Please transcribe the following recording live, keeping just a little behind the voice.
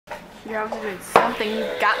You're obviously doing something.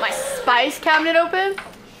 You've got my spice cabinet open.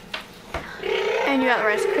 And you got the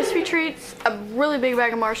Rice Krispie treats, a really big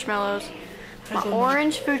bag of marshmallows, my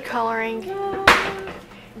orange food coloring,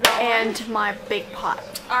 and my big pot.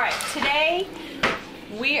 Alright, today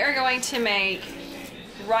we are going to make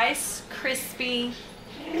Rice Krispie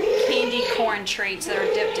candy corn treats that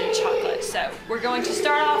are dipped in chocolate. So we're going to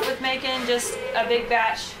start off with making just a big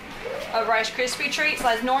batch of Rice Krispie treats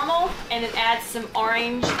as normal, and then add some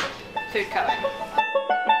orange food coloring.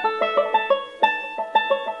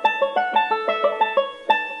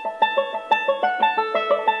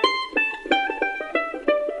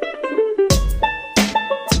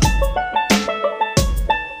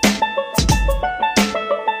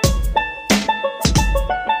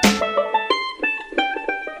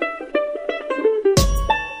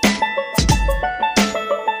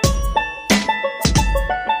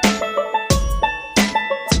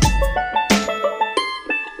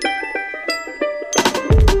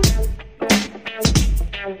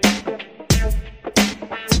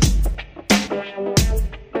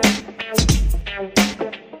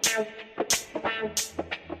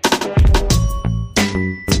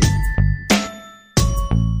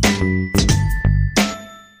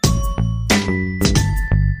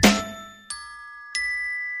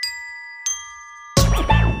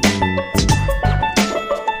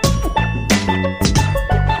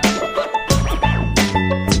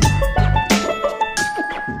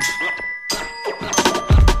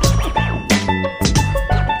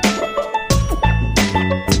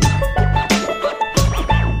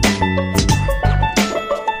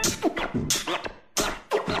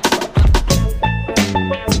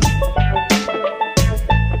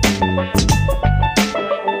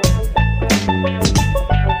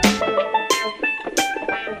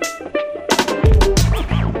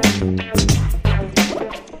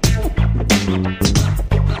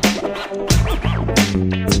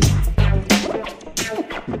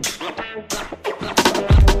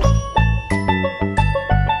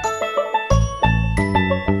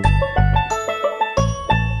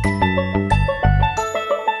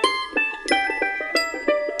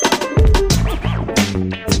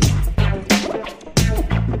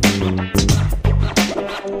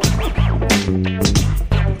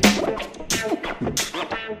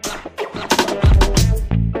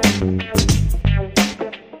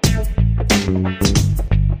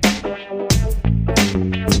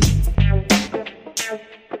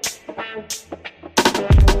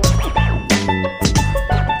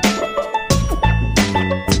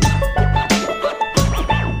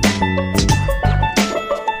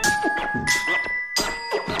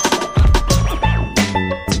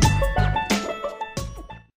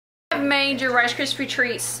 Made your Rice Krispie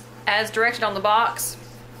treats as directed on the box.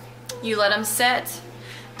 You let them set.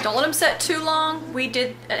 Don't let them set too long. We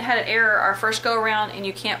had an error our first go around, and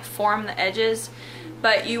you can't form the edges,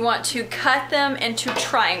 but you want to cut them into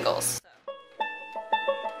triangles.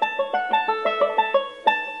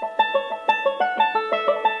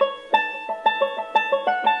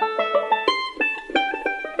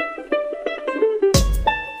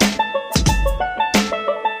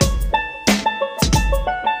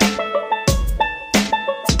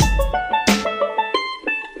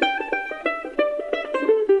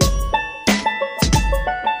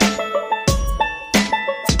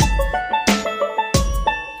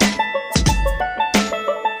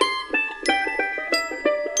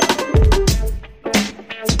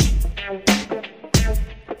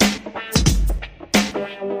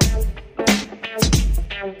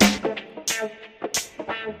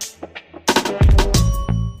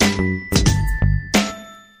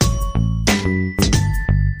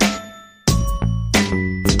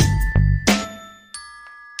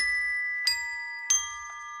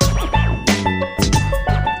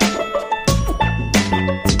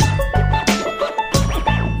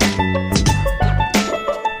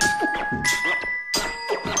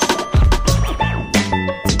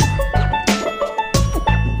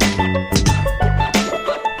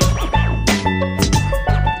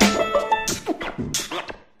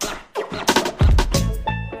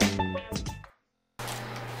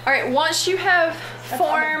 Alright, once you have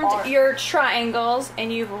formed your triangles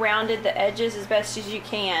and you've rounded the edges as best as you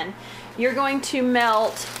can, you're going to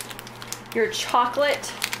melt your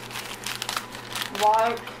chocolate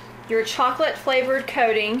flavored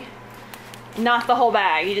coating, not the whole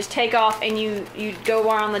bag. You just take off and you go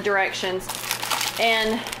around the directions,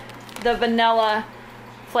 and the vanilla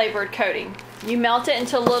flavored coating. You melt it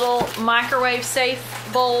into little microwave safe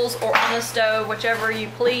bowls or on the stove, whichever you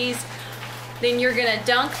please. Then you're gonna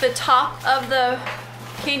dunk the top of the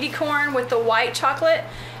candy corn with the white chocolate,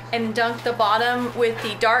 and dunk the bottom with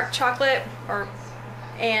the dark chocolate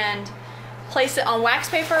and place it on wax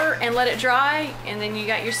paper and let it dry, and then you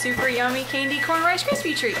got your super yummy candy corn Rice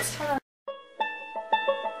Krispie treats.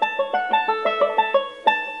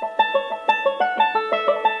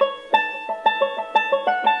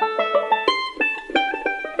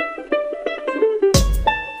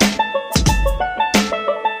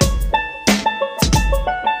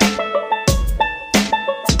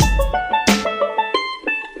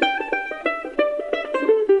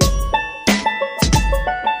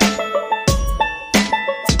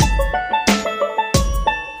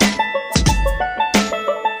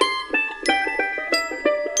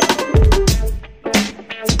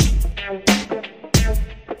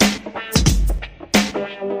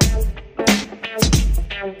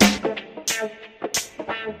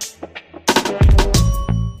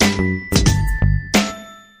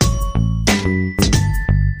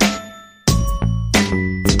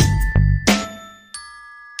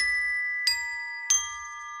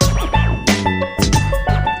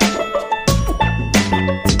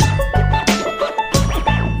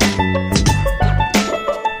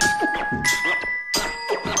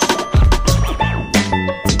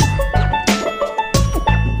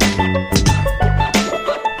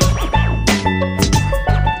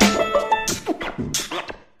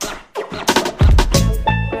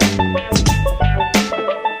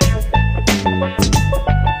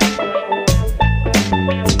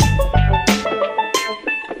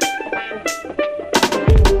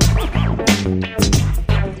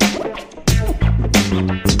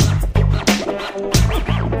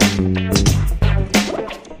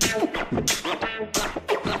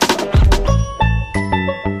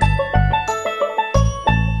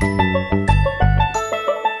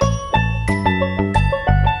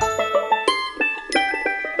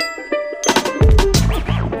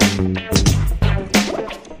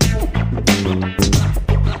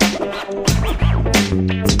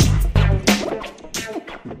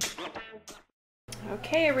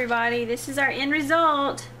 Okay everybody, this is our end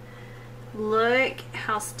result. Look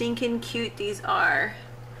how stinking cute these are.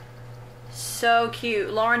 So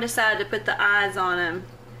cute. Lauren decided to put the eyes on them.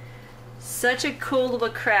 Such a cool little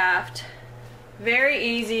craft. Very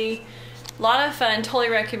easy. A lot of fun. Totally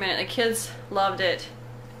recommend it. The kids loved it.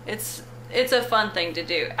 It's a fun thing to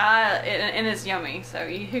do. And it's yummy. So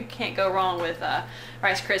you can't go wrong with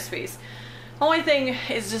Rice Krispies. Only thing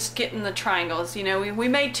is just getting the triangles. You know, we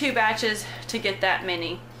made 2 batches to get that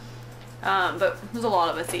many. But there's a lot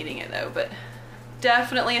of us eating it though. But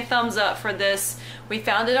definitely a thumbs up for this. We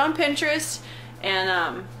found it on Pinterest,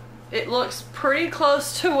 and it looks pretty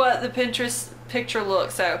close to what the Pinterest picture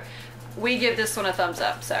looks. So we give this one a thumbs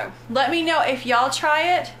up. So let me know if y'all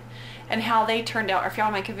try it and how they turned out, or if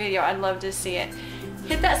y'all make a video. I'd love to see it.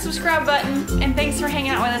 Hit that subscribe button, and thanks for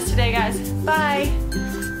hanging out with us today, guys.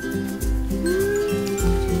 Bye.